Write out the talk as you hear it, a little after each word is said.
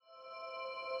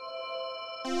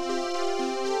Hey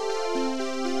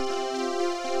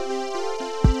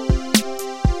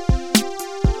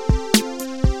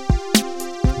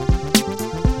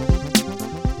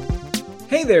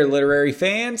there, literary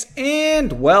fans,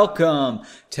 and welcome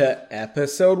to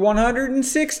episode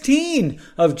 116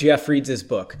 of Jeff Reads His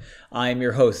Book. I'm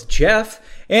your host, Jeff,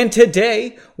 and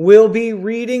today we'll be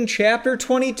reading chapter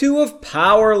 22 of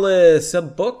Powerless, a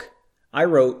book I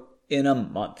wrote in a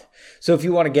month. So if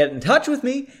you want to get in touch with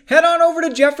me, head on over to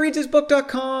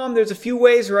jeffreadshisbook.com. There's a few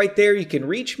ways right there you can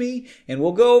reach me, and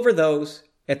we'll go over those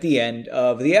at the end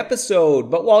of the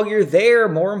episode. But while you're there,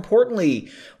 more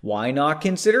importantly, why not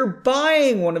consider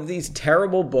buying one of these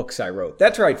terrible books I wrote?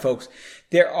 That's right, folks.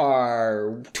 There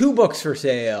are 2 books for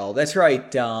sale. That's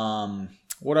right.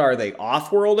 What are they?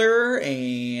 Offworlder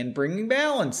and Bringing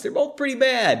Balance. They're both pretty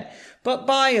bad, but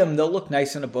buy them. They'll look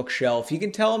nice on a bookshelf. You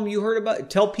can tell them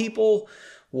tell people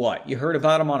what? You heard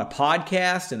about them on a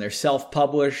podcast and they're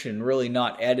self-published and really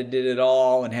not edited at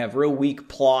all and have real weak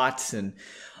plots and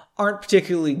aren't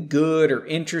particularly good or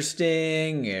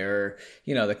interesting, or,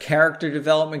 the character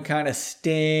development kind of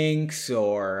stinks,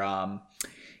 or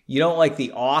you don't like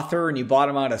the author and you bought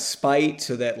them out of spite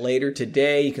so that later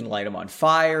today you can light them on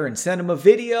fire and send them a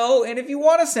video. And if you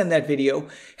want to send that video,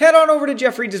 head on over to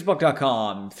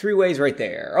jeffreadshisbook.com. 3 ways right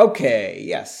there. Okay,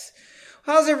 yes.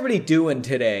 How's everybody doing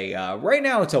today? Right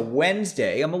now it's a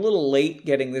Wednesday. I'm a little late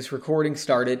getting this recording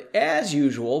started as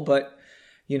usual, but,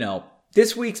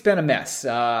 this week's been a mess.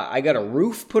 I got a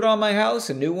roof put on my house,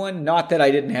 a new one. Not that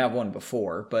I didn't have one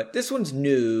before, but this one's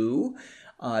new.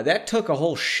 That took a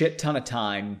whole shit ton of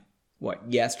time,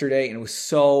 yesterday, and it was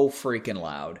so freaking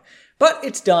loud. But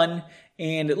it's done,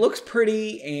 and it looks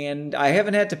pretty, and I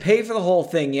haven't had to pay for the whole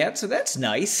thing yet, so that's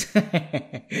nice.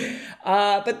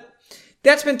 But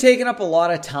that's been taking up a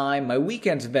lot of time. My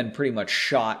weekends have been pretty much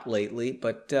shot lately,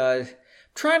 but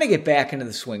trying to get back into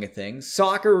the swing of things.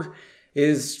 Soccer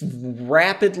is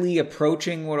rapidly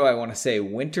approaching,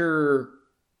 winter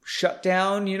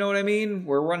shutdown, you know what I mean?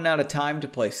 We're running out of time to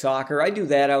play soccer. I do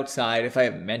that outside, if I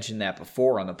haven't mentioned that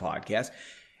before on the podcast,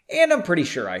 and I'm pretty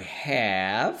sure I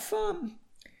have.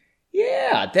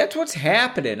 Yeah, that's what's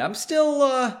happening. I'm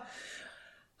still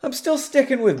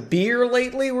sticking with beer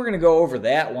lately. We're going to go over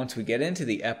that once we get into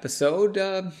the episode,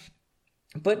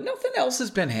 but nothing else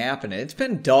has been happening. It's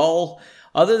been dull,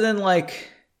 other than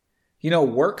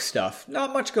work stuff.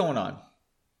 Not much going on.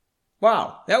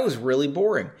 Wow, that was really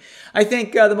boring. I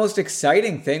think the most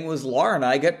exciting thing was Laura and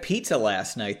I got pizza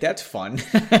last night. That's fun.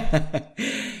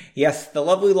 Yes, the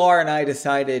lovely Laura and I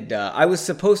decided I was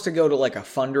supposed to go to a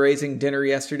fundraising dinner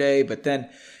yesterday, but then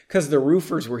because the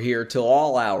roofers were here till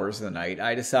all hours of the night,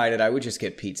 I decided I would just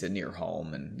get pizza near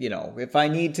home. And, if I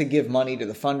need to give money to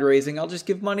the fundraising, I'll just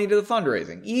give money to the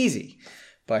fundraising. Easy.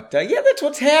 But that's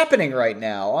what's happening right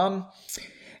now.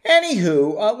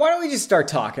 Anywho, why don't we just start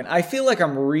talking? I feel like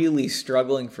I'm really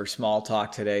struggling for small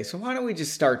talk today, so why don't we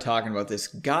just start talking about this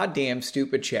goddamn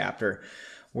stupid chapter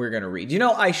we're going to read.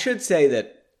 I should say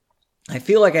that I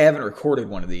feel like I haven't recorded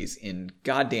one of these in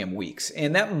goddamn weeks,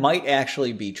 and that might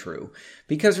actually be true.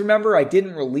 Because remember, I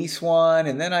didn't release one,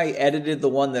 and then I edited the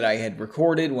one that I had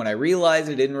recorded when I realized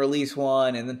I didn't release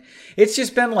one, and then it's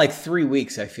just been 3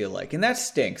 weeks, I feel like, and that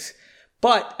stinks.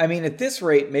 But, at this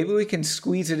rate, maybe we can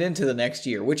squeeze it into the next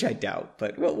year, which I doubt,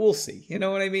 but we'll see. You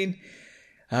know what I mean?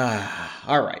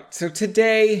 All right. So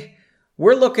today,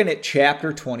 we're looking at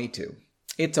chapter 22.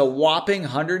 It's a whopping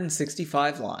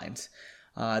 165 lines.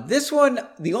 This one,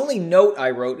 the only note I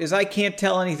wrote is I can't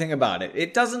tell anything about it.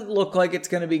 It doesn't look like it's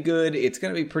going to be good. It's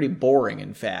going to be pretty boring,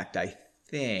 in fact, I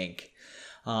think.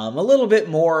 A little bit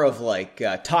more of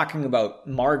talking about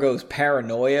Margot's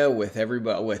paranoia with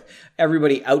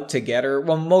everybody out to get her.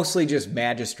 Well, mostly just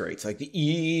magistrates, the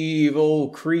evil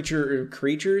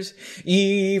creatures,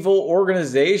 evil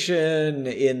organization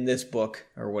in this book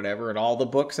or whatever, in all the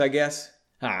books, I guess.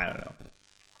 I don't know.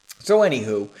 So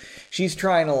anywho, she's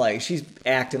trying to she's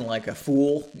acting like a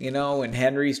fool, and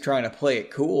Henry's trying to play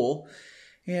it cool.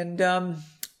 And,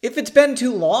 if it's been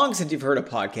too long since you've heard a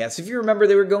podcast, if you remember,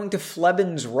 they were going to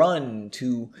Flebben's Run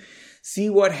to see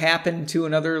what happened to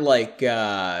another,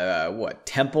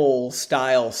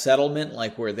 temple-style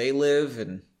settlement, where they live,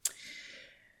 and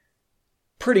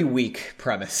pretty weak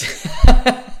premise.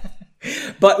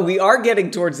 But we are getting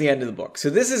towards the end of the book,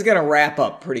 so this is going to wrap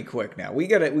up pretty quick now. We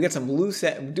got some loose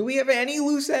ends. Do we have any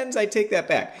loose ends? I take that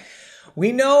back.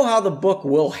 We know how the book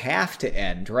will have to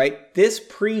end, right? This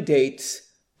predates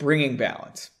Bringing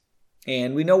Balance.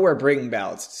 And we know where Bringing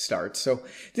Balance starts. So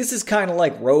this is kind of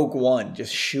like Rogue One,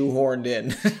 just shoehorned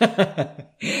in.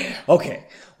 Okay,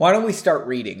 why don't we start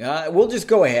reading? We'll just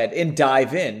go ahead and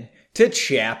dive in to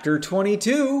chapter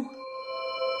 22.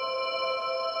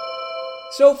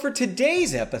 So for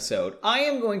today's episode, I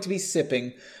am going to be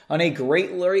sipping on a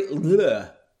Great Lake...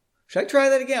 Should I try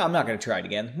that again? I'm not going to try it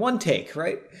again. One take,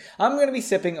 right? I'm going to be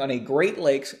sipping on a Great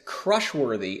Lakes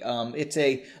Crushworthy. It's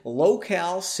a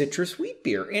low-cal citrus wheat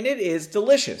beer, and it is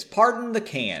delicious. Pardon the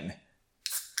can.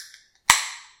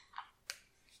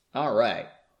 All right.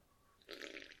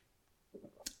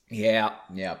 Yeah.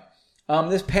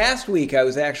 This past week, I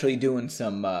was actually doing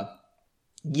some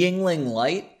Yuengling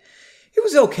Light. It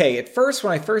was okay. At first,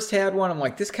 when I first had one, I'm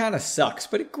like, this kind of sucks.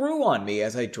 But it grew on me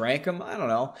as I drank them. I don't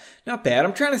know. Not bad.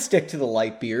 I'm trying to stick to the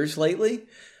light beers lately.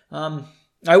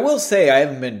 I will say I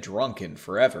haven't been drunk in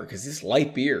forever because these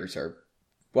light beers are,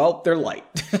 well, they're light.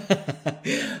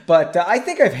 But I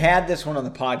think I've had this one on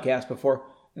the podcast before.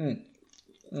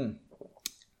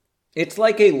 It's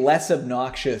like a less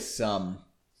obnoxious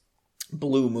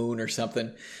Blue Moon or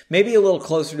something. Maybe a little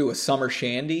closer to a Summer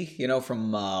Shandy,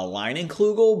 from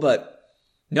Leinenkugel, but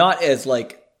not as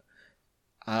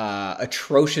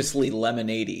atrociously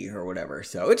lemonade-y or whatever.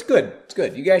 So it's good. It's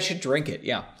good. You guys should drink it.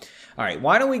 Yeah. All right.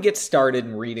 Why don't we get started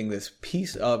in reading this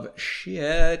piece of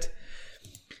shit?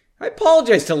 I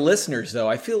apologize to listeners, though.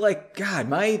 I feel like, God,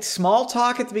 my small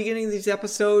talk at the beginning of these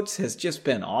episodes has just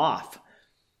been off.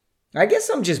 I guess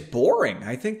I'm just boring.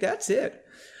 I think that's it.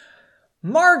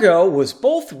 Margot was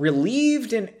both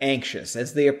relieved and anxious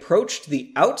as they approached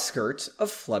the outskirts of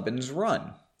Flebbins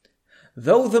Run.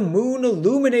 Though the moon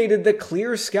illuminated the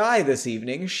clear sky this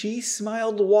evening, she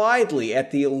smiled widely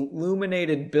at the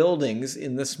illuminated buildings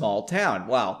in the small town.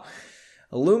 Wow.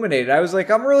 Illuminated. I was like,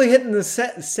 I'm really hitting the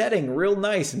setting real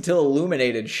nice until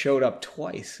illuminated showed up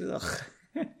twice. Ugh.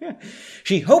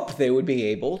 She hoped they would be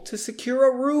able to secure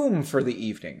a room for the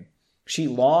evening. She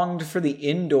longed for the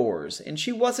indoors, and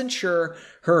she wasn't sure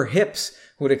her hips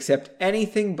would accept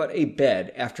anything but a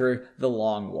bed after the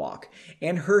long walk.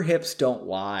 And her hips don't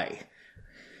lie.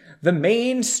 The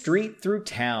main street through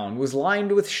town was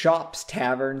lined with shops,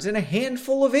 taverns, and a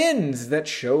handful of inns that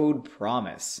showed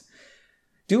promise.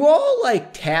 Do all,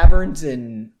 taverns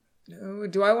in,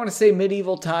 do I want to say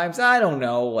medieval times? I don't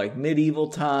know, like medieval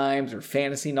times or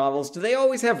fantasy novels, do they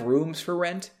always have rooms for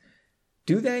rent?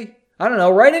 Do they? I don't know.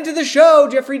 Right into the show,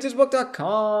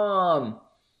 jeffreadshisbook.com.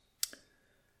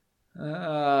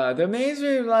 The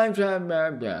mainstream lifetime.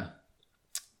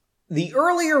 The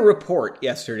earlier report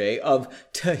yesterday of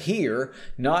Tahir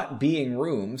not being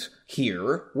rooms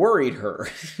here worried her.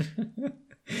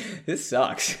 This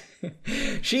sucks.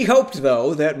 She hoped,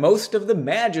 though, that most of the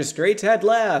magistrates had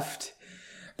left.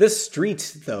 The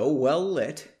streets, though well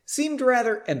lit, seemed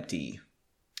rather empty.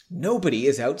 Nobody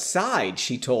is outside,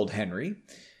 she told Henry.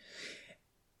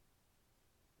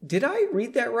 Did I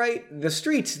read that right? The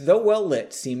streets, though well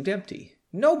lit, seemed empty.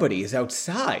 Nobody is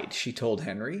outside, she told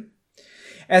Henry.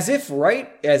 As if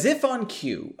on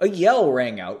cue, a yell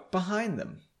rang out behind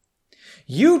them.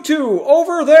 You two,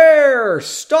 over there!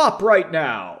 Stop right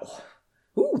now!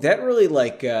 Ooh, that really,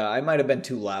 I might have been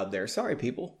too loud there. Sorry,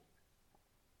 people.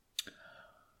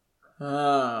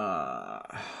 Where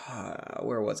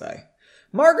was I?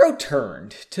 Margot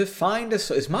turned to find us.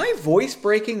 Is my voice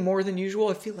breaking more than usual?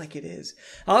 I feel like it is.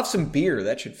 I'll have some beer.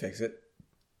 That should fix it.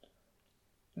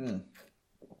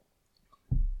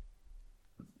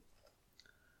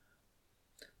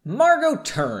 Margot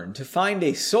turned to find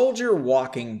a soldier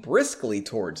walking briskly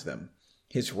towards them,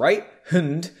 his right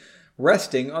hand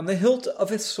resting on the hilt of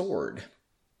a sword.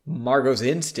 Margot's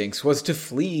instincts was to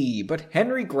flee, but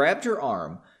Henry grabbed her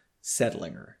arm,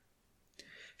 settling her.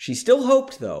 She still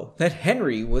hoped, though, that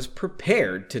Henry was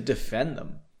prepared to defend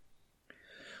them.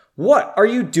 What are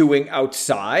you doing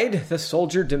outside? The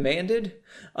soldier demanded.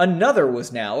 Another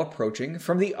was now approaching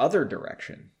from the other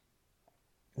direction.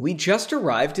 We just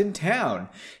arrived in town,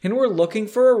 and we're looking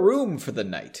for a room for the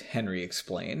night, Henry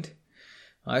explained.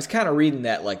 I was kind of reading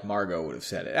that like Margot would have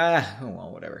said it.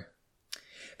 Whatever.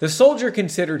 The soldier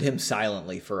considered him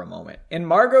silently for a moment, and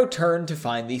Margot turned to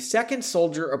find the second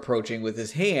soldier approaching with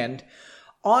his hand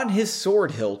on his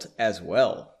sword hilt as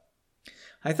well.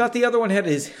 I thought the other one had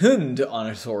his hand on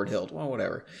a sword hilt. Well,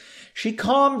 whatever. She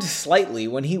calmed slightly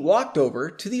when he walked over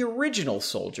to the original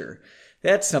soldier.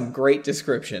 That's some great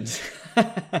descriptions.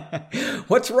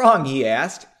 What's wrong? He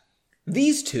asked.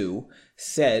 These two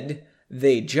said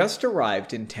they just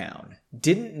arrived in town.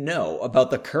 Didn't know about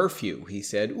the curfew, he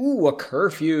said. Ooh, a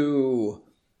curfew.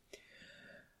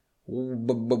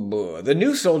 The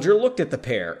new soldier looked at the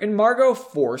pair, and Margot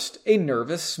forced a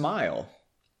nervous smile.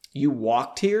 You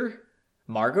walked here?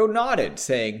 Margot nodded,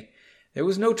 saying, there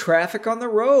was no traffic on the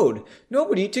road.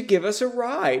 Nobody to give us a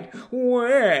ride.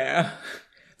 Where?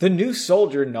 The new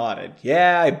soldier nodded.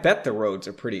 Yeah, I bet the roads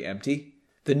are pretty empty.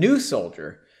 The new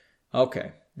soldier.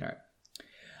 Okay, all right.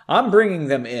 I'm bringing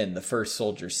them in, the first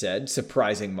soldier said,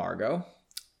 surprising Margot.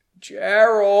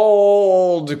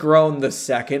 Gerald, groaned the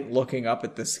second, looking up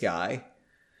at the sky.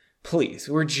 Please,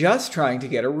 we're just trying to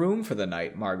get a room for the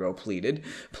night, Margot pleaded.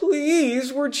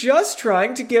 Please, we're just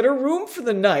trying to get a room for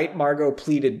the night, Margot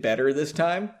pleaded better this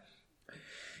time.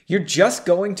 You're just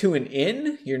going to an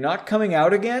inn? You're not coming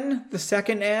out again? The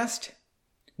second asked.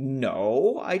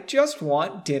 No, I just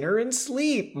want dinner and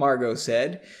sleep, Margot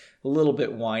said, a little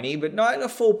bit whiny, but not in a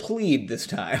full plead this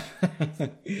time.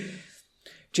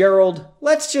 Gerald,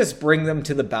 let's just bring them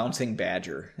to the Bouncing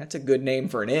Badger. That's a good name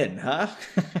for an inn, huh?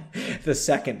 The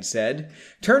second said.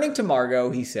 Turning to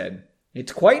Margot, he said,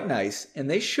 It's quite nice, and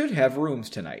they should have rooms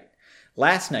tonight.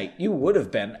 Last night you would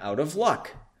have been out of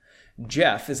luck.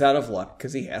 Jeff is out of luck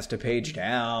because he has to page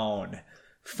down.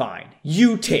 Fine,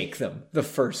 you take them, the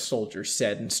first soldier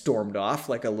said and stormed off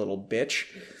like a little bitch.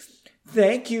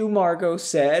 Thank you, Margot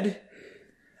said.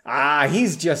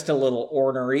 He's just a little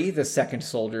ornery, the second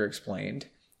soldier explained.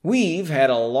 We've had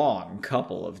a long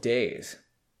couple of days.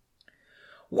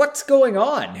 What's going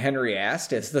on? Henry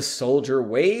asked as the soldier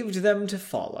waved them to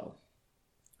follow.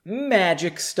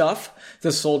 Magic stuff,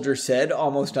 the soldier said,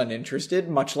 almost uninterested,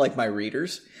 much like my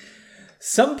readers.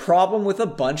 Some problem with a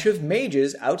bunch of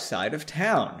mages outside of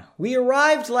town. We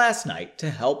arrived last night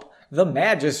to help the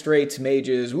magistrates'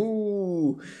 mages.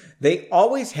 Ooh, they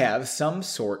always have some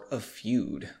sort of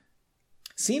feud.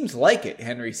 Seems like it,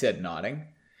 Henry said, nodding.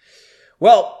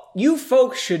 Well, you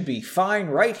folks should be fine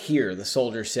right here, the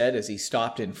soldier said as he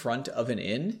stopped in front of an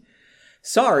inn.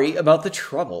 Sorry about the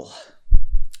trouble.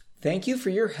 Thank you for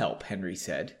your help, Henry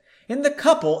said. And the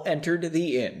couple entered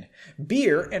the inn.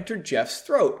 Beer entered Jeff's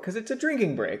throat because it's a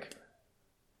drinking break.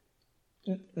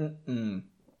 Num,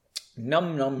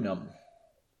 num, num.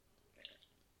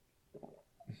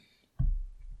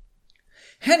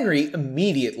 Henry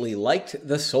immediately liked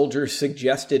the soldier's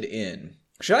suggested inn.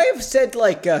 Should I have said,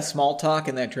 small talk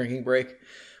in that drinking break?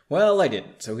 Well, I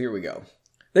didn't, so here we go.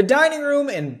 The dining room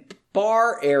and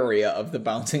bar area of the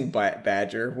Bouncing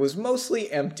Badger was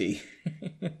mostly empty.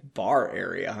 Bar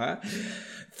area, huh?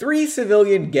 3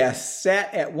 civilian guests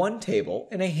sat at one table,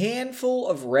 and a handful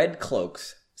of red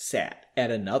cloaks sat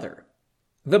at another.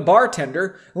 The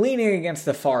bartender, leaning against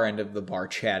the far end of the bar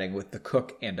chatting with the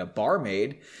cook and a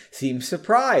barmaid, seemed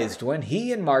surprised when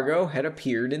he and Margot had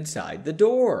appeared inside the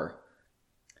door.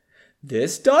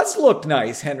 This does look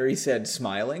nice, Henry said,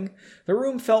 smiling. The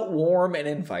room felt warm and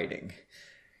inviting.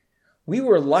 We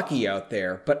were lucky out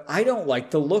there, but I don't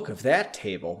like the look of that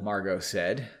table, Margot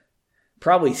said.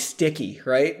 Probably sticky,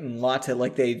 right? And lots of,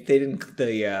 they didn't,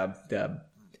 this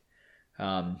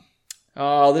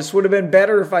would have been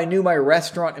better if I knew my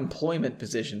restaurant employment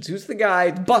positions. Who's the guy?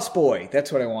 Busboy.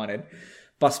 That's what I wanted.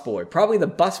 Busboy. Probably the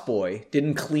busboy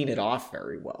didn't clean it off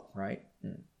very well, right?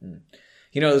 Mm-hmm.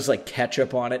 There's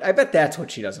ketchup on it. I bet that's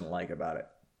what she doesn't like about it.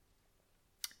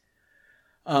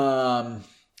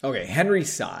 Okay, Henry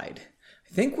sighed. I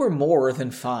think we're more than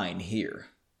fine here.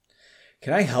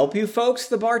 Can I help you folks?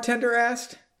 The bartender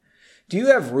asked. Do you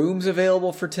have rooms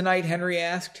available for tonight? Henry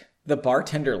asked. The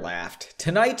bartender laughed.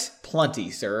 Tonight,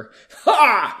 plenty, sir.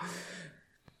 Ha!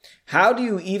 How do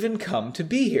you even come to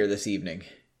be here this evening?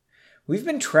 We've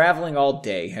been traveling all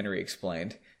day, Henry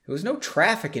explained. There was no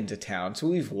traffic into town, so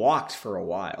we've walked for a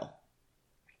while.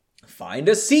 Find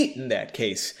a seat in that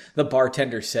case, the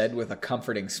bartender said with a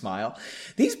comforting smile.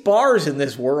 These bars in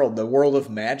this world, the world of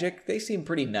magic, they seem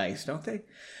pretty nice, don't they?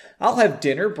 I'll have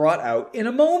dinner brought out in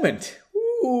a moment.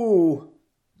 Ooh.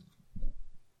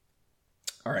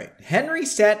 All right, Henry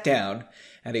sat down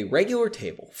at a regular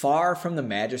table, far from the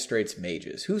magistrate's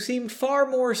mages, who seemed far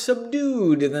more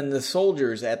subdued than the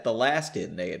soldiers at the last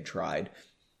inn they had tried.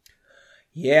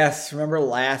 Yes, remember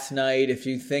last night, if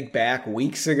you think back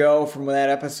weeks ago from that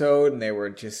episode, and they were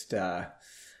just, it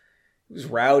was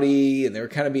rowdy, and they were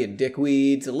kind of being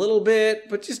dickweeds a little bit,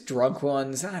 but just drunk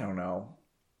ones. I don't know.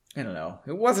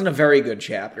 It wasn't a very good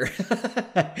chapter.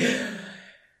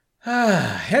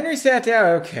 Henry sat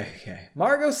down. Okay.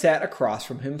 Margot sat across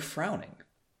from him, frowning.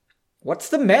 What's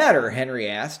the matter? Henry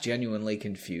asked, genuinely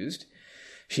confused.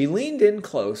 She leaned in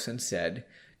close and said,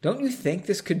 Don't you think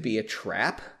this could be a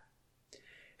trap?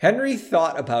 Henry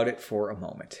thought about it for a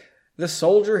moment. A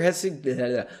soldier had suggested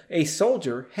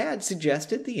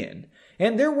the inn,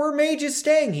 and there were mages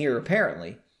staying here,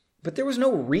 apparently. But there was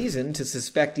no reason to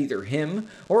suspect either him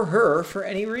or her for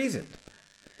any reason.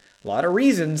 A lot of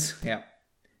reasons, yeah.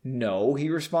 No, he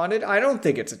responded, I don't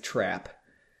think it's a trap.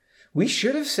 We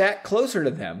should have sat closer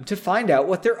to them to find out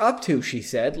what they're up to, she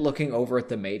said, looking over at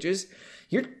the mages.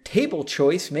 Your table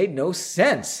choice made no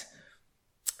sense.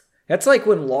 That's like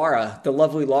when Laura, the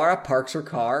lovely Laura, parks her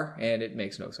car, and it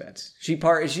makes no sense. She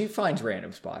finds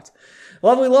random spots.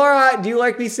 Lovely Laura, do you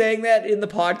like me saying that in the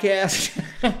podcast?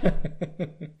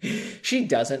 She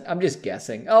doesn't. I'm just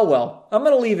guessing. Oh, well, I'm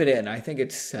going to leave it in. I think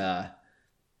it's,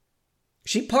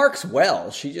 she parks well.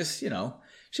 She just, she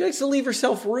likes to leave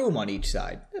herself room on each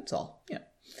side. That's all. Yeah.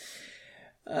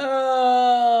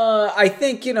 I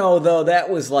think, though, that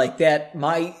was like that.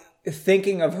 My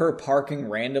thinking of her parking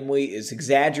randomly is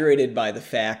exaggerated by the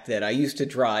fact that I used to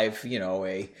drive,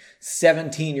 a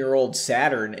 17-year-old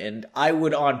Saturn, and I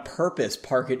would on purpose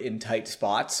park it in tight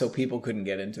spots so people couldn't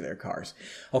get into their cars.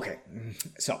 Okay,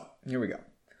 so here we go.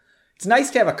 It's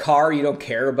nice to have a car you don't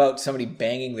care about somebody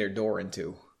banging their door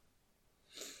into.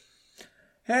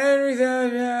 Henry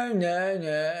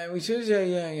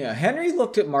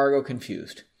looked at Margot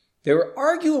confused. They were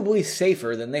arguably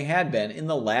safer than they had been in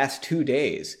the last 2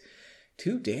 days.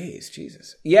 2 days,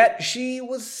 Jesus. Yet she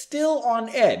was still on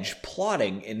edge,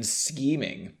 plotting and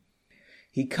scheming.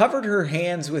 He covered her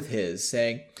hands with his,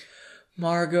 saying,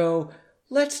 Margot,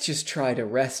 let's just try to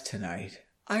rest tonight.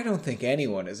 I don't think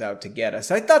anyone is out to get us.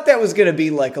 I thought that was going to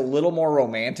be like a little more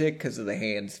romantic because of the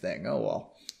hands thing. Oh,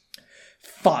 well.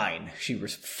 Fine, she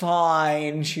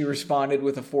responded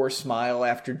with a forced smile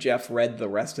after Jeff read the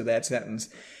rest of that sentence.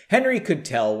 Henry could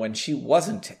tell when she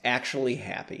wasn't actually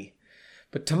happy.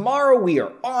 But tomorrow we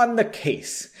are on the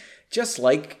case, just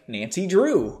like Nancy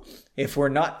Drew, if we're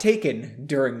not taken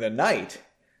during the night.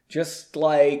 Just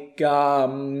like,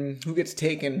 who gets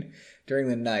taken during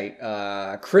the night?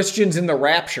 Christians in the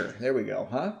Rapture. There we go,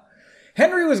 huh?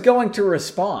 Henry was going to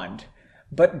respond.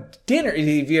 But dinner,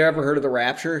 have you ever heard of the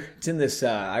Rapture? It's in this,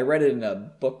 I read it in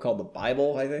a book called the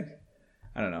Bible, I think.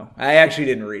 I don't know. I actually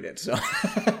didn't read it, so.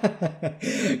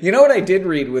 You know what I did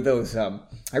read with those,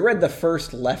 I read the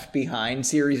first Left Behind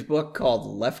series book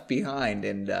called Left Behind,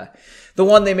 and the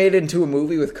one they made into a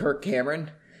movie with Kirk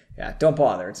Cameron. Yeah, don't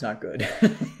bother. It's not good.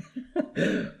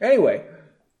 Anyway,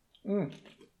 I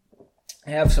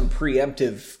have some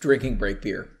preemptive drinking break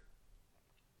beer.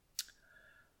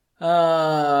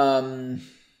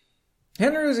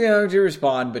 Henry was going to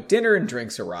respond, but dinner and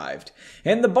drinks arrived,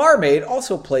 and the barmaid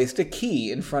also placed a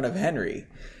key in front of Henry.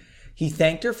 He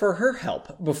thanked her for her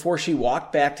help before she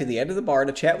walked back to the end of the bar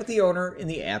to chat with the owner in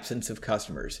the absence of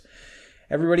customers.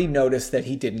 Everybody noticed that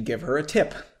he didn't give her a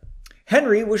tip.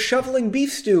 Henry was shoveling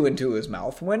beef stew into his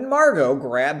mouth when Margot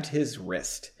grabbed his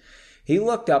wrist. He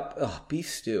looked up. Oh, beef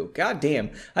stew. God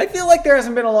damn. I feel like there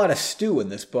hasn't been a lot of stew in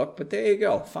this book, but there you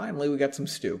go. Finally, we got some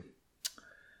stew.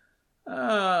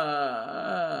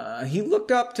 He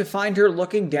looked up to find her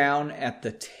looking down at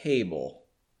the table.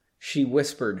 She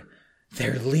whispered,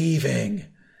 "They're leaving."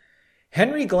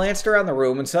 Henry glanced around the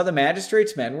room and saw the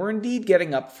magistrate's men were indeed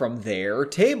getting up from their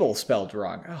table, spelled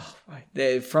wrong.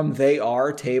 From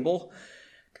their table?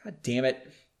 God damn it.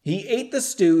 He ate the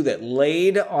stew that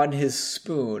laid on his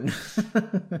spoon.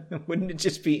 Wouldn't it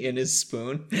just be in his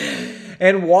spoon?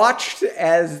 And watched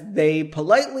as they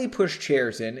politely pushed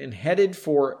chairs in and headed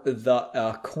for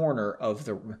a corner of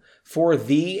the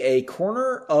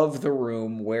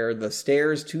room where the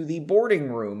stairs to the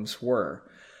boarding rooms were.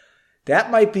 That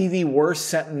might be the worst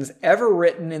sentence ever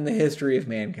written in the history of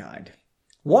mankind.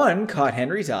 One caught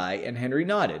Henry's eye, and Henry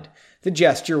nodded. The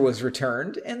gesture was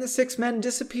returned, and the 6 men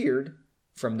disappeared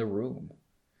from the room.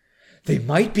 "They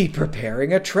might be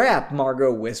preparing a trap,"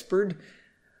 Margot whispered.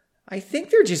 "I think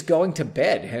they're just going to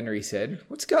bed," Henry said.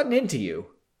 "What's gotten into you?"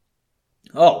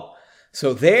 "Oh,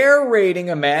 so they're raiding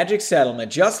a magic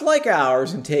settlement just like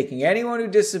ours and taking anyone who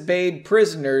disobeyed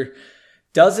prisoner.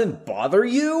 Doesn't bother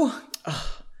you?"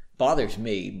 Ugh, bothers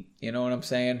me. You know what I'm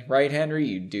saying? Right, Henry,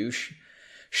 you douche?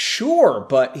 "Sure,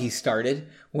 but," he started.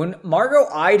 When Margot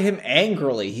eyed him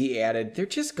angrily, he added, "They're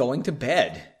just going to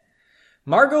bed."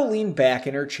 Margot leaned back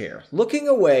in her chair, looking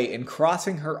away and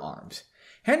crossing her arms.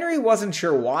 Henry wasn't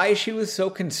sure why she was so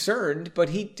concerned, but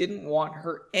he didn't want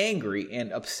her angry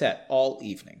and upset all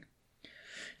evening.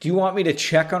 "Do you want me to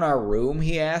check on our room?"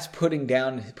 he asked,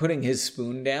 putting his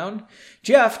spoon down.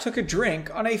 Jeff took a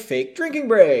drink on a fake drinking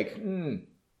break.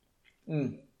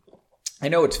 I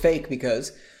know it's fake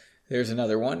because there's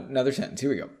another sentence. Here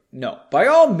we go. "No, by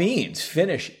all means,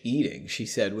 finish eating," she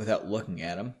said without looking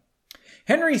at him.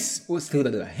 Henry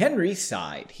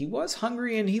sighed. He was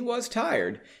hungry and he was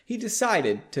tired. He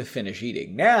decided to finish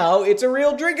eating. Now it's a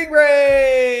real drinking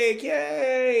break!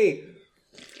 Yay!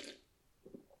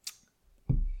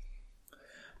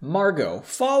 Margot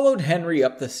followed Henry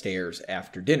up the stairs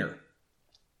after dinner.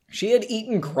 She had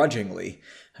eaten grudgingly.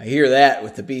 I hear that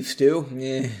with the beef stew.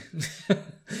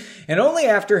 And only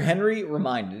after Henry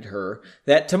reminded her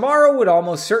that tomorrow would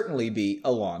almost certainly be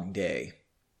a long day.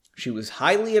 She was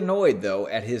highly annoyed, though,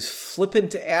 at his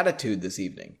flippant attitude this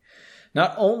evening.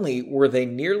 Not only were they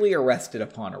nearly arrested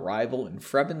upon arrival in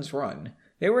Freben's Run,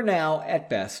 they were now, at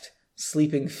best,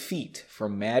 sleeping feet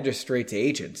from magistrate's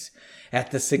agents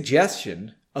at the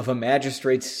suggestion of a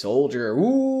magistrate's soldier.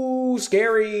 Ooh,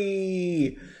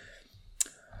 scary!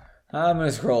 I'm going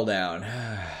to scroll down.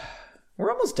 We're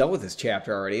almost done with this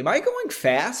chapter already. Am I going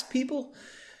fast, people?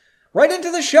 Right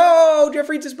into the show!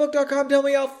 JeffReadsThisBook.com. Tell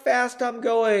me how fast I'm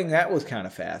going. That was kind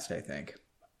of fast, I think.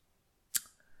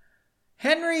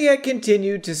 Henry had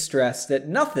continued to stress that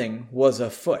nothing was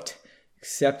afoot,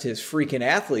 except his freaking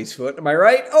athlete's foot. Am I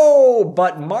right? Oh,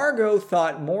 but Margot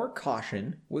thought more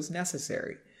caution was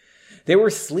necessary. They were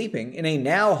sleeping in a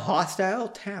now hostile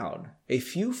town, a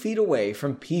few feet away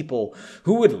from people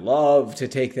who would love to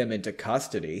take them into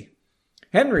custody.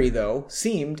 Henry, though,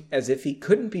 seemed as if he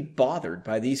couldn't be bothered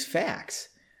by these facts.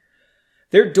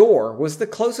 Their door was the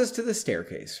closest to the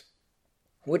staircase,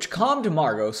 which calmed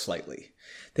Margot slightly.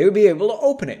 They would be able to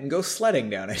open it and go sledding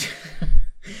down it.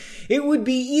 It would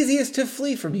be easiest to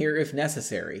flee from here if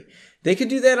necessary. They could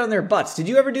do that on their butts. Did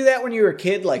you ever do that when you were a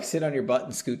kid, like sit on your butt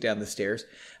and scoot down the stairs?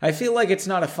 I feel like it's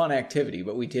not a fun activity,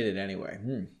 but we did it anyway.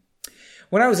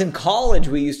 When I was in college,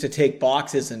 we used to take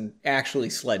boxes and actually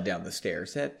sled down the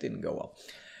stairs. That didn't go well.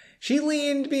 She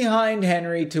leaned behind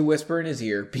Henry to whisper in his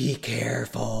ear, "Be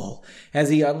careful," as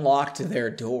he unlocked their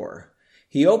door.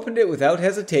 He opened it without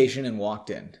hesitation and walked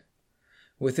in.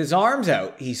 With his arms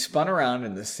out, he spun around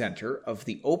in the center of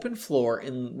the open floor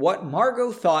in what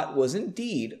Margot thought was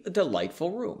indeed a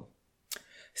delightful room.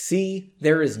 "See,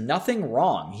 there is nothing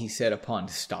wrong," he said upon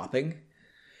stopping.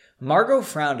 Margot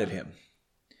frowned at him.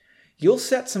 "You'll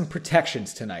set some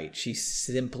protections tonight," she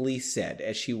simply said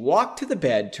as she walked to the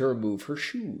bed to remove her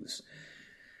shoes.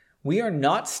 "We are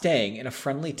not staying in a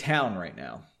friendly town right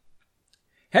now."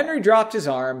 Henry dropped his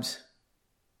arms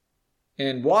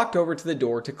and walked over to the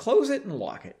door to close it and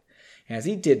lock it. As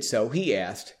he did so, he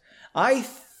asked, "I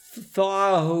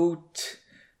thought..."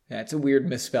 That's a weird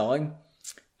misspelling.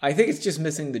 I think it's just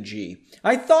missing the G.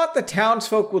 "I thought the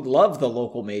townsfolk would love the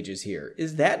local mages here.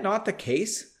 Is that not the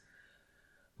case?"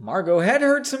 Margot had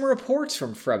heard some reports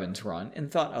from Freben's Run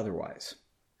and thought otherwise.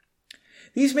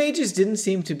 "These mages didn't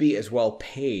seem to be as well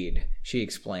paid," she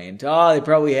explained. They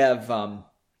probably have,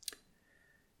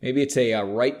 maybe it's a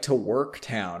right-to-work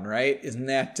town, right? Isn't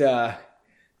that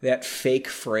that fake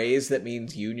phrase that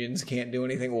means unions can't do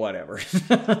anything? Whatever.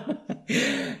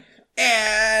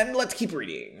 And let's keep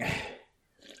reading.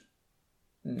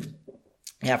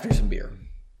 After some beer.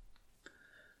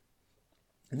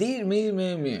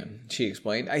 She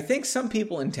explained, "I think some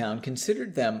people in town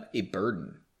considered them a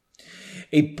burden."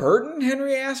 "A burden?"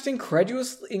 Henry asked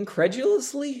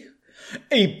incredulously.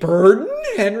 "A burden?"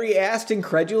 Henry asked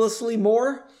incredulously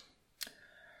more.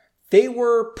 "They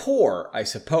were poor, I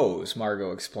suppose,"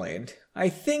 Margot explained. "I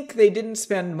think they didn't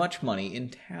spend much money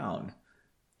in town."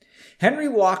 Henry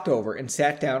walked over and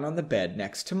sat down on the bed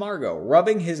next to Margot,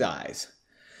 rubbing his eyes.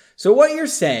 "So what you're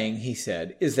saying," he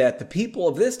said, "is that the people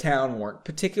of this town weren't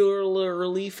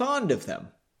particularly fond of them."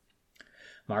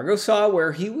 Margot saw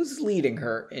where he was leading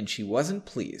her, and she wasn't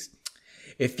pleased.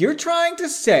 "If you're trying to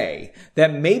say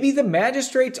that maybe the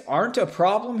magistrates aren't a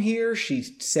problem here," she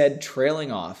said,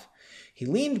 trailing off. He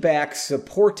leaned back,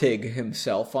 supporting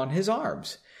himself on his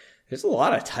arms. There's a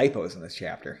lot of typos in this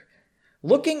chapter.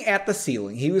 Looking at the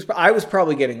ceiling, I was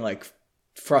probably getting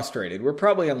frustrated. We're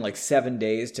probably on 7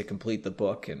 days to complete the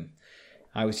book, and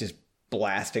I was just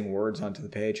blasting words onto the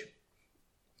page.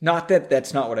 Not that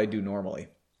that's not what I do normally.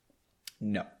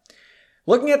 No.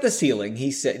 Looking at the ceiling,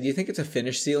 he said, "Do you think it's a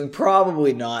finished ceiling?"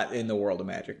 Probably not in the world of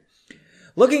magic.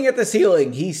 Looking at the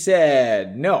ceiling, he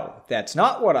said, "No, that's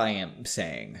not what I am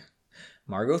saying."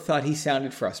 Margot thought he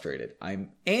sounded frustrated. "I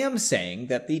am saying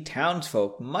that the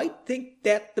townsfolk might think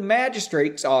that the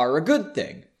magistrates are a good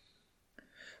thing."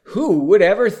 "Who would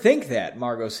ever think that?"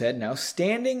 Margot said, now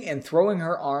standing and throwing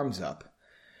her arms up.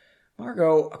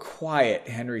 "Margot, quiet,"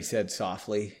 Henry said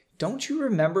softly. "Don't you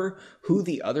remember who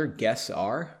the other guests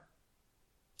are?"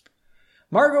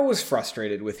 Margot was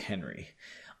frustrated with Henry.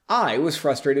 I was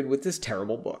frustrated with this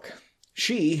terrible book.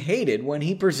 She hated when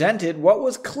he presented what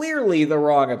was clearly the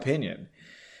wrong opinion.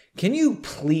 "Can you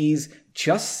please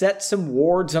just set some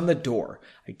wards on the door?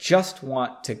 I just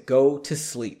want to go to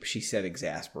sleep," she said,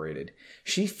 exasperated.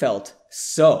 She felt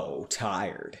so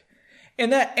tired.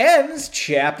 And that ends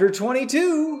chapter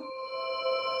 22.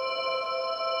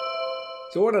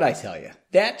 So what did I tell you?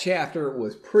 That chapter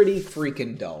was pretty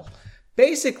freaking dull.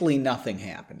 Basically nothing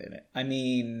happened in it. I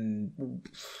mean,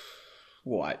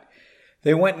 what?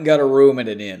 They went and got a room at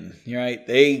an inn, right?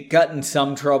 They got in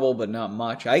some trouble, but not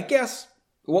much. I guess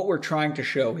what we're trying to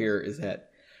show here is that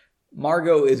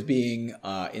Margot is being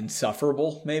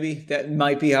insufferable, maybe. That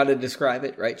might be how to describe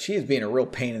it, right? She is being a real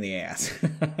pain in the ass.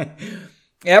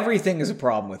 Everything is a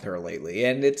problem with her lately,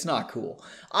 and it's not cool.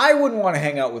 I wouldn't want to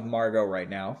hang out with Margot right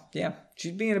now. Yeah,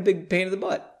 she's being a big pain in the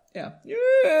butt. Yeah,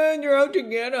 you're out to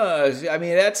get us. I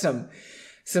mean, that's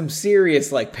some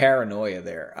serious, like, paranoia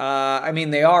there. I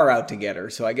mean, they are out to get her,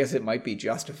 so I guess it might be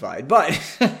justified. But,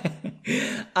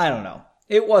 I don't know.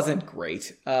 It wasn't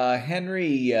great.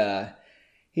 Henry,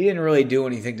 he didn't really do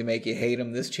anything to make you hate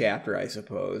him this chapter, I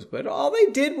suppose. But all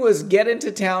they did was get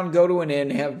into town, go to an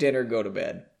inn, have dinner, go to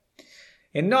bed.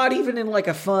 And not even in, like,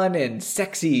 a fun and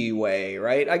sexy way,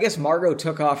 right? I guess Margot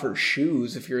took off her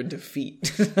shoes if you're into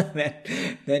feet.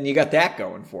 Then you got that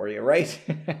going for you, right?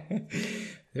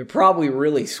 They're probably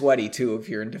really sweaty, too, if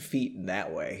you're into feet in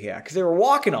that way. Yeah, because they were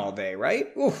walking all day, right?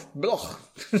 Oof,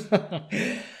 I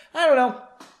don't know.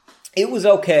 It was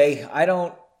okay. I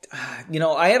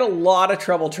had a lot of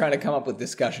trouble trying to come up with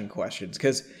discussion questions,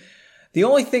 because the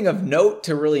only thing of note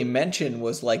to really mention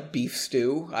was, like, beef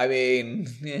stew. I mean,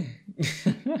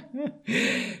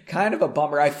 kind of a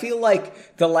bummer. I feel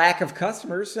like the lack of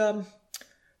customers,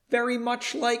 very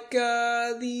much like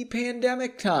the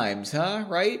pandemic times, huh?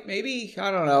 Right? Maybe,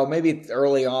 I don't know, maybe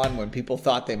early on when people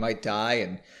thought they might die,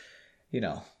 and,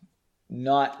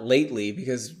 not lately,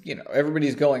 because,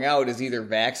 everybody's going out is either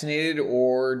vaccinated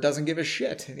or doesn't give a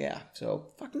shit. Yeah, so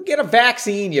fucking get a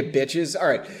vaccine, you bitches. All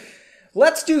right.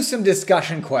 Let's do some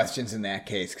discussion questions in that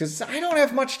case, because I don't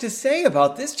have much to say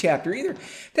about this chapter either.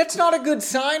 That's not a good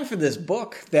sign for this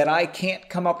book, that I can't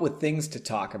come up with things to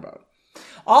talk about.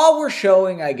 All we're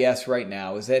showing, I guess, right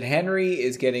now is that Henry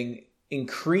is getting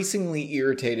increasingly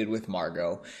irritated with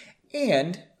Margot,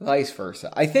 and vice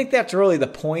versa. I think that's really the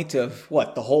point of,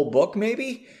 the whole book,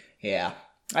 maybe? Yeah,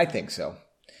 I think so.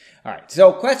 All right,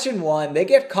 so question 1, they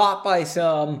get caught by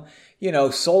some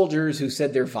soldiers who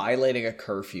said they're violating a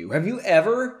curfew. Have you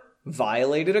ever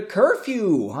violated a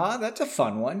curfew? Huh? That's a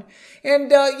fun one. And,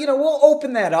 we'll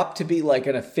open that up to be like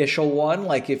an official one,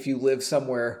 like if you live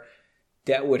somewhere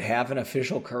that would have an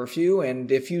official curfew.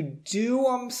 And if you do,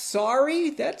 I'm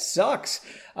sorry. That sucks.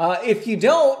 If you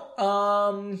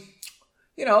don't,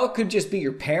 it could just be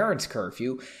your parents'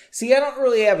 curfew. See, I don't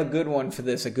really have a good one for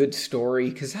this, a good story,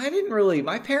 because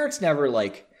my parents never,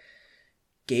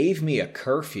 gave me a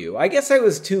curfew. I guess I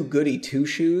was too goody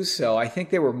two-shoes, so I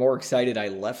think they were more excited I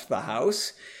left the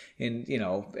house, and,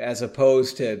 as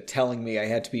opposed to telling me I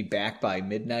had to be back by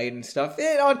midnight and stuff.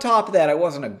 And on top of that, I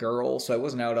wasn't a girl, so I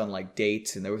wasn't out on,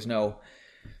 dates, and there was no...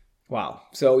 Wow.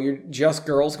 So you're just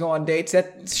girls go on dates?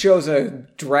 That shows a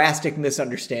drastic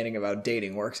misunderstanding of how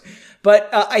dating works. But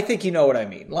I think you know what I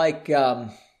mean.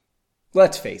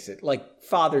 Let's face it,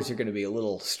 fathers are going to be a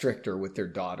little stricter with their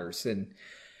daughters, and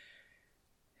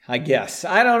I guess.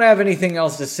 I don't have anything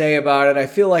else to say about it. I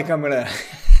feel like I'm going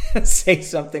to say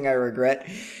something I regret.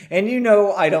 And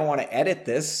I don't want to edit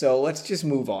this, so let's just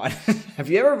move on. Have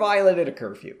you ever violated a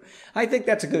curfew? I think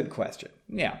that's a good question.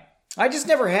 Yeah. I just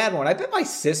never had one. I bet my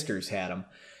sisters had them.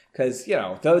 Because,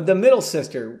 the middle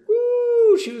sister,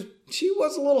 woo, she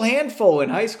was a little handful in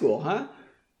high school, huh?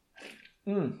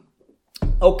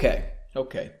 Okay.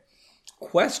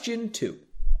 Question 2.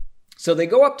 So they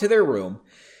go up to their room,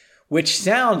 which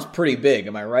sounds pretty big,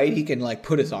 am I right? He can,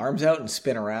 put his arms out and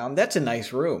spin around. That's a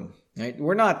nice room. Right?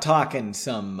 We're not talking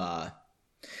some, I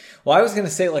was going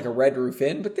to say a Red Roof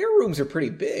Inn, but their rooms are pretty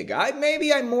big. I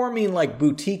more mean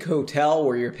boutique hotel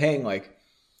where you're paying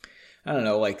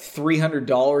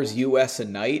 $300 US a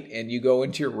night, and you go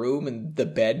into your room and the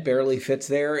bed barely fits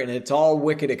there, and it's all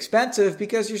wicked expensive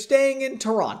because you're staying in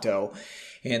Toronto.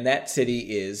 And that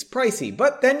city is pricey.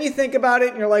 But then you think about it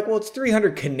and you're like, well, it's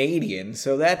 300 Canadian.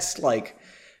 So that's a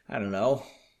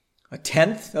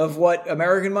tenth of what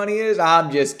American money is.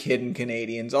 I'm just kidding,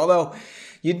 Canadians. Although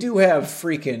you do have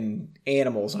freaking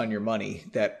animals on your money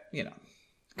that,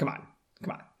 come on,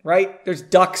 right? There's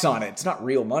ducks on it. It's not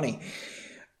real money.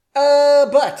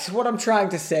 But what I'm trying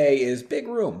to say is big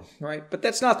room, right? But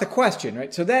that's not the question,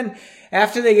 right? So then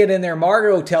after they get in there,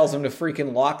 Margot tells them to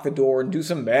freaking lock the door and do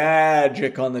some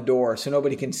magic on the door so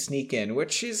nobody can sneak in,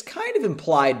 which is kind of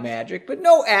implied magic, but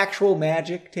no actual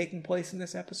magic taking place in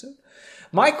this episode.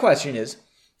 My question is,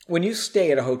 when you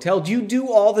stay at a hotel, do you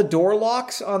do all the door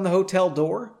locks on the hotel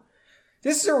door?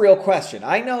 This is a real question.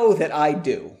 I know that I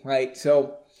do, right?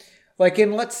 So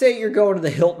let's say you're going to the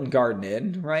Hilton Garden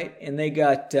Inn, right? And they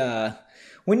got,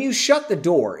 when you shut the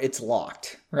door, it's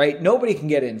locked, right? Nobody can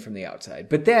get in from the outside.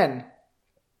 But then,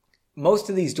 most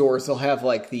of these doors, they'll have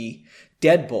the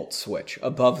deadbolt switch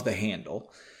above the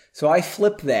handle. So I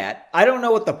flip that. I don't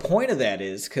know what the point of that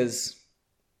is, because,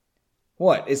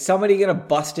 What, is somebody going to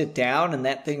bust it down and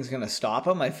that thing's going to stop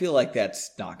them? I feel like that's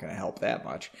not going to help that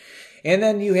much. And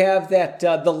then you have that,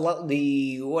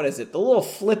 what is it? The little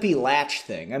flippy latch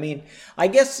thing. I mean, I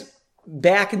guess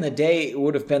back in the day, it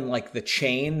would have been like the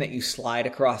chain that you slide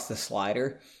across the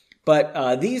slider.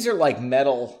 But these are like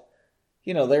metal,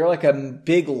 they're like a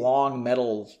big, long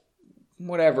metal,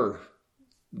 whatever,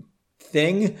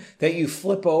 thing that you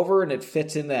flip over and it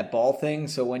fits in that ball thing.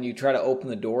 So when you try to open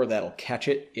the door, that'll catch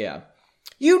it. Yeah.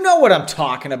 You know what I'm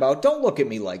talking about. Don't look at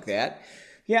me like that.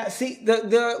 Yeah, see,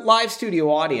 the live studio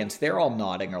audience, they're all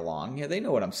nodding along. Yeah, they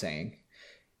know what I'm saying.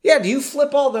 Yeah, do you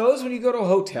flip all those when you go to a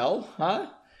hotel? Huh?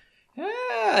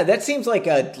 Yeah, that seems like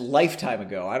a lifetime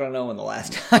ago. I don't know when the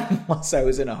last time was I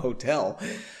was in a hotel.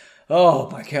 Oh,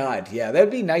 my God. Yeah, that'd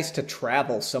be nice to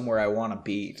travel somewhere I want to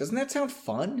be. Doesn't that sound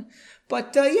fun?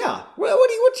 But, yeah,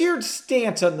 what's your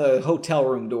stance on the hotel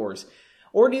room doors?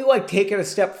 Or do you, take it a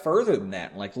step further than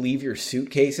that? And, leave your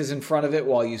suitcases in front of it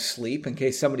while you sleep in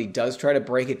case somebody does try to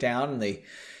break it down and they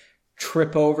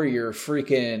trip over your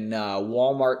freaking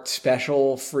Walmart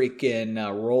special freaking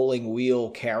rolling wheel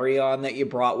carry-on that you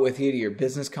brought with you to your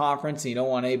business conference and you don't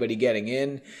want anybody getting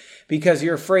in because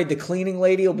you're afraid the cleaning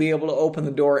lady will be able to open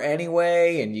the door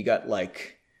anyway and you got, I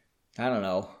don't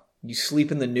know, you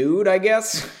sleep in the nude, I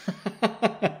guess?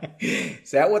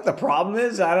 Is that what the problem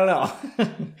is? I don't know.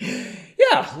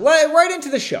 Yeah, right into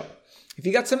the show. If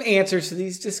you got some answers to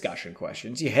these discussion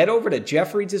questions, you head over to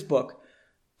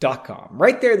jeffreadshisbook.com.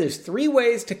 Right there's 3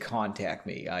 ways to contact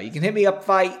me. You can hit me up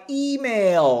via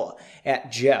email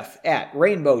at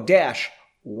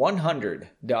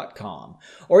jeff@rainbow-100.com.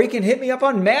 Or you can hit me up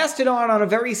on Mastodon on a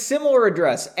very similar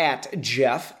address at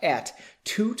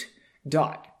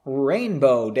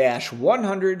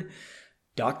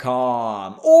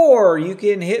jeff@toot.rainbow-100.com. Or you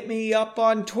can hit me up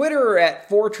on Twitter at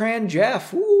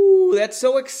FortranJeff. Ooh, that's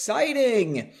so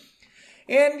exciting.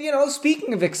 And,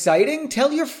 speaking of exciting,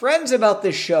 tell your friends about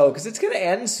this show because it's going to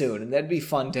end soon. And that'd be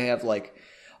fun to have a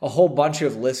whole bunch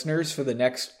of listeners for the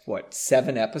next,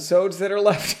 7 episodes that are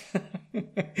left.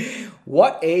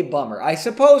 What a bummer. I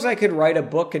suppose I could write a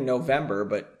book in November,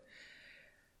 but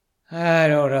I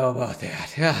don't know about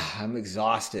that. I'm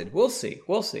exhausted. We'll see.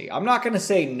 I'm not going to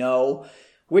say no,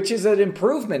 which is an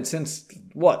improvement since,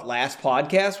 last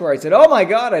podcast where I said, oh my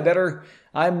God,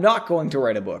 I'm not going to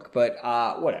write a book, but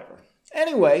whatever.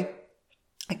 Anyway,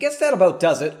 I guess that about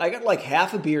does it. I got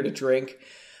half a beer to drink.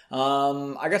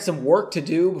 I got some work to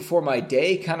do before my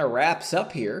day kind of wraps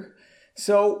up here.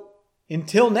 So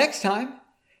until next time,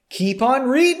 keep on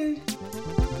reading.